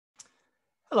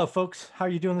Hello, folks. How are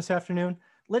you doing this afternoon?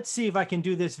 Let's see if I can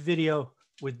do this video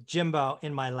with Jimbo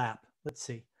in my lap. Let's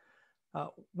see.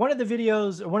 One of the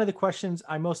videos, or one of the questions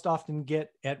I most often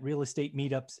get at real estate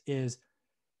meetups is,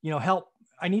 help.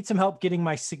 I need some help getting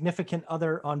my significant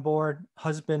other on board,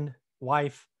 husband,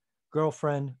 wife,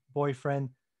 girlfriend, boyfriend.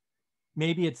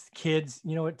 Maybe it's kids.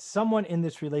 It's someone in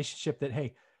this relationship that,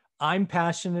 hey, I'm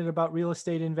passionate about real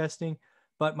estate investing,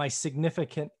 but my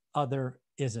significant other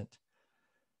isn't.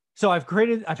 So I've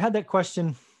had that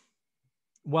question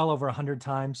well over 100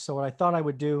 times. So what I thought I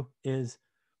would do is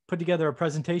put together a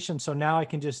presentation. So now I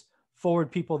can just forward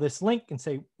people this link and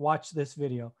say, watch this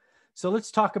video. So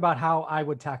let's talk about how I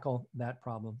would tackle that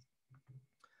problem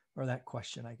or that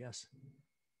question, I guess.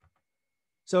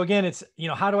 So again, it's,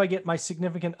 how do I get my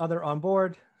significant other on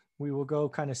board? We will go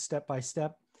kind of step by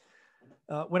step.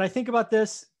 When I think about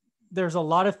this, there's a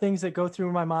lot of things that go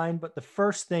through my mind, but the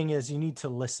first thing is you need to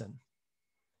listen.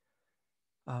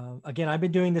 Again, I've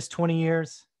been doing this 20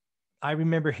 years. I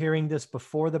remember hearing this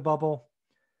before the bubble.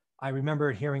 I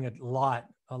remember hearing a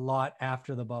lot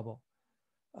after the bubble.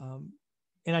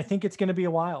 And I think it's going to be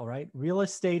a while, right? Real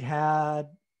estate had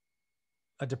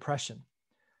a depression.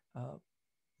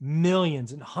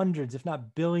 Millions and hundreds, if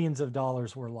not billions of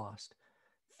dollars were lost.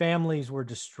 Families were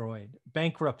destroyed,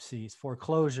 bankruptcies,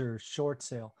 foreclosures, short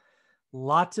sale.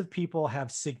 Lots of people have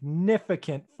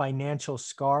significant financial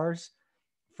scars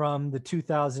from the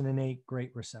 2008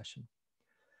 Great Recession.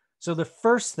 So the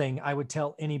first thing I would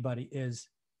tell anybody is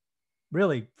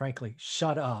really, frankly,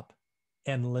 shut up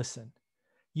and listen.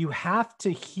 You have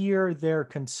to hear their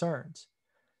concerns.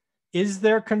 Is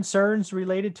there concerns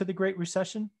related to the Great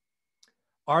Recession?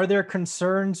 Are there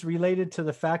concerns related to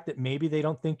the fact that maybe they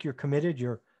don't think you're committed?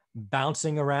 You're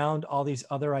bouncing around all these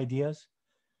other ideas.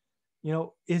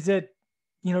 Is it,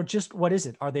 just what is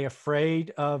it? Are they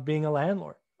afraid of being a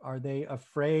landlord? Are they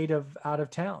afraid of out of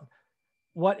town?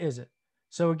 What is it?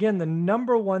 So again, the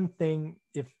number one thing,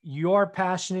 if you're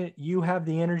passionate, you have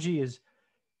the energy, is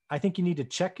I think you need to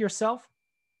check yourself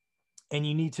and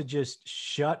you need to just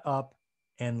shut up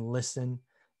and listen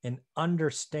and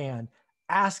understand.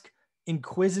 Ask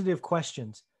inquisitive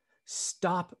questions.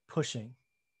 Stop pushing.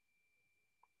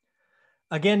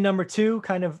 Again, number two,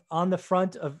 kind of on the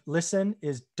front of listen,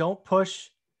 is don't push.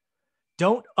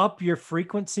 Don't up your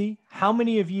frequency. How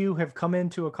many of you have come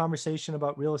into a conversation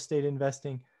about real estate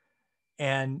investing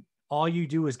and all you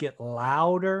do is get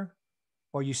louder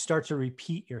or you start to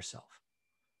repeat yourself?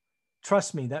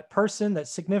 Trust me, that person, that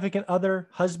significant other,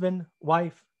 husband,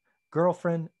 wife,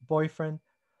 girlfriend, boyfriend,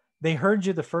 they heard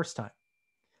you the first time.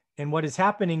 And what is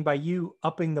happening by you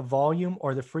upping the volume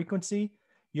or the frequency,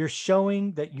 you're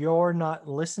showing that you're not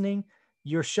listening.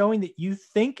 You're showing that you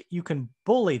think you can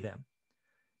bully them.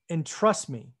 And trust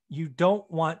me, you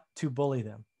don't want to bully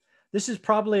them. This is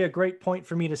probably a great point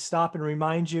for me to stop and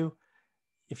remind you,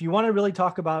 if you want to really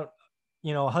talk about,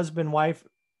 husband, wife,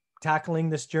 tackling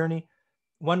this journey,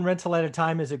 One Rental at a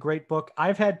Time is a great book.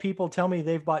 I've had people tell me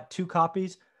they've bought 2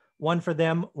 copies, one for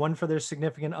them, one for their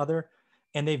significant other,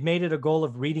 and they've made it a goal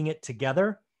of reading it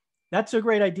together. That's a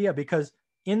great idea, because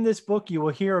in this book, you will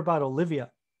hear about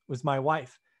Olivia, was my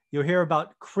wife. You'll hear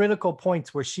about critical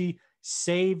points where she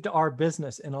saved our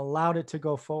business and allowed it to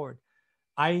go forward.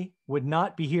 I would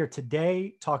not be here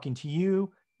today talking to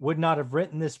you, would not have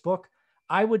written this book.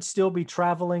 I would still be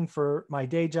traveling for my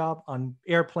day job on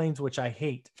airplanes, which I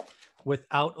hate,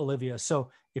 without Olivia.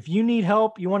 So if you need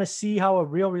help, you want to see how a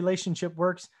real relationship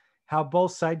works, how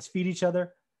both sides feed each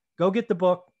other, go get the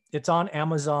book. It's on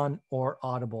Amazon or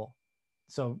Audible.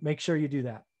 So make sure you do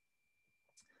that.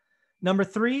 Number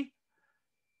 3,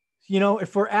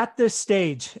 if we're at this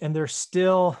stage and they're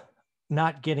still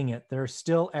not getting it, they're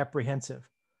still apprehensive,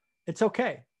 it's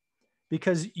okay.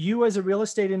 Because you as a real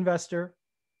estate investor,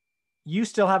 you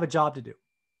still have a job to do.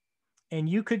 And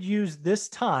you could use this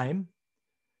time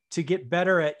to get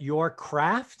better at your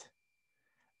craft.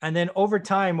 And then over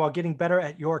time, while getting better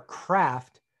at your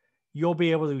craft, you'll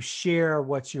be able to share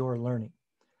what you're learning.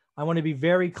 I want to be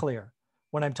very clear.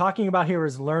 What I'm talking about here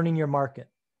is learning your market,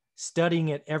 studying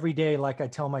it every day, like I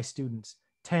tell my students,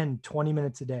 10, 20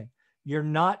 minutes a day. You're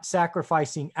not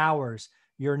sacrificing hours.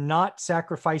 You're not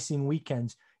sacrificing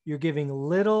weekends. You're giving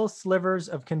little slivers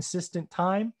of consistent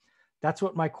time. That's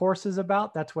what my course is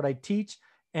about. That's what I teach.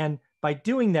 And by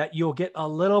doing that, you'll get a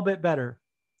little bit better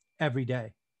every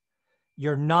day.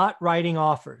 You're not writing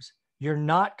offers. You're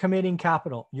not committing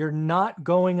capital. You're not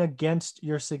going against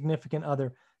your significant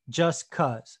other just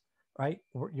because, right?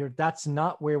 That's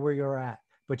not where you're at.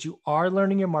 But you are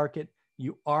learning your market.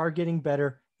 You are getting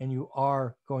better, and you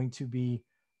are going to be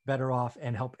better off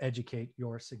and help educate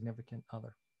your significant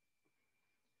other.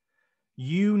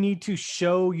 You need to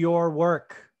show your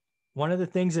work. One of the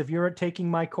things, if you're taking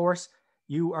my course,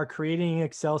 you are creating an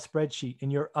Excel spreadsheet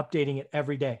and you're updating it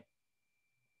every day.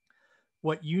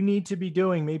 What you need to be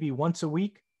doing maybe once a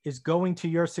week is going to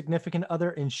your significant other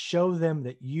and show them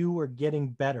that you are getting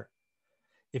better.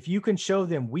 If you can show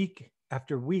them week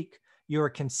after week, you're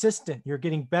consistent, you're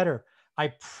getting better,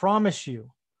 I promise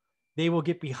you, they will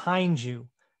get behind you.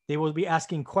 They will be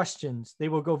asking questions. They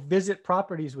will go visit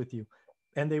properties with you,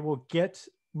 and they will get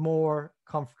more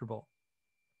comfortable.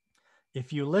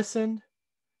 If you listened,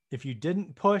 if you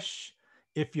didn't push,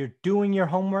 if you're doing your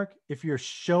homework, if you're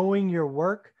showing your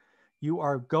work, you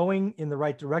are going in the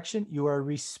right direction. You are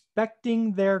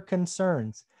respecting their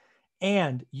concerns,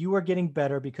 and you are getting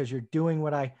better because you're doing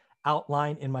what I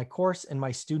outline in my course and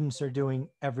my students are doing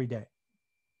every day.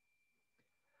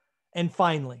 And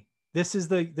finally, this is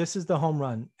the home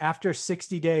run. After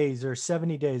 60 days or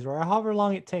 70 days or however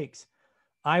long it takes,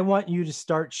 I want you to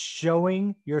start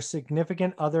showing your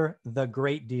significant other the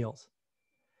great deals.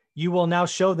 You will now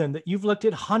show them that you've looked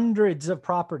at hundreds of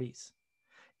properties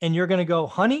and you're going to go,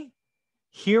 honey,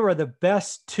 here are the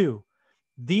best two.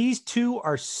 These two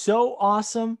are so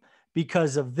awesome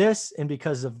because of this and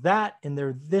because of that, and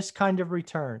they're this kind of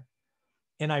return.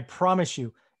 And I promise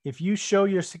you, if you show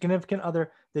your significant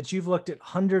other that you've looked at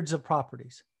hundreds of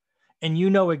properties and you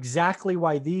know exactly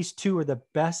why these two are the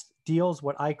best deals,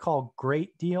 what I call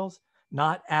great deals,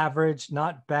 not average,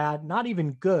 not bad, not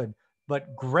even good,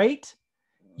 but great,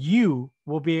 you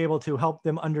will be able to help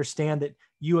them understand that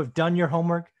you have done your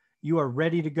homework, you are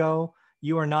ready to go,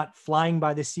 you are not flying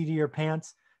by the seat of your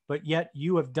pants, but yet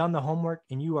you have done the homework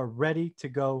and you are ready to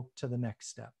go to the next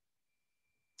step.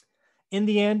 In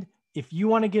the end, if you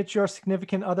want to get your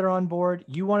significant other on board,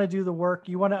 you want to do the work,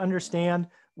 you want to understand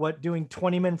what doing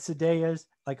 20 minutes a day is,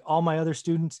 like all my other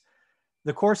students,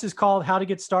 the course is called How to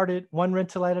Get Started, One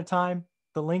Rental at a Time.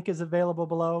 The link is available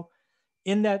below.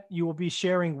 In that, you will be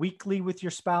sharing weekly with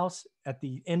your spouse. At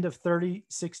the end of 30,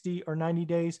 60, or 90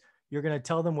 days, you're going to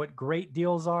tell them what great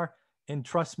deals are. And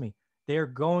trust me, they're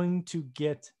going to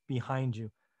get behind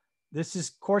you.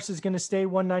 Course is going to stay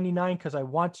 $199 because I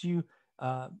want you,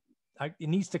 it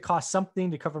needs to cost something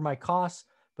to cover my costs.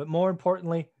 But more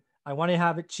importantly, I want to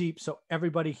have it cheap so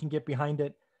everybody can get behind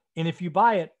it. And if you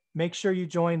buy it, make sure you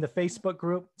join the Facebook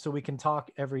group so we can talk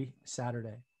every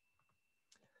Saturday.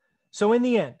 So in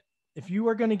the end, if you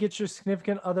are going to get your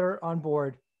significant other on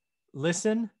board,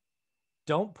 listen,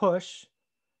 don't push,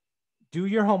 do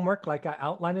your homework like I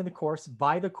outlined in the course,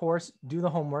 buy the course, do the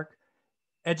homework,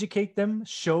 educate them,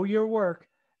 show your work,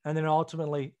 and then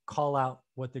ultimately call out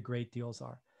what the great deals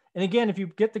are. And again, if you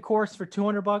get the course for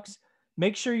 $200,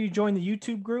 make sure you join the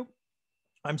YouTube group.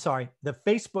 The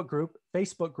Facebook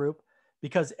group,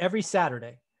 because every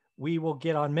Saturday we will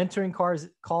get on mentoring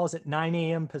calls at 9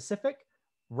 a.m. Pacific,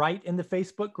 right in the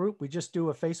Facebook group. We just do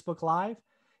a Facebook Live,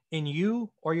 and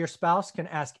you or your spouse can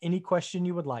ask any question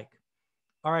you would like.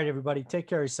 All right, everybody, take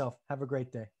care of yourself. Have a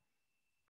great day.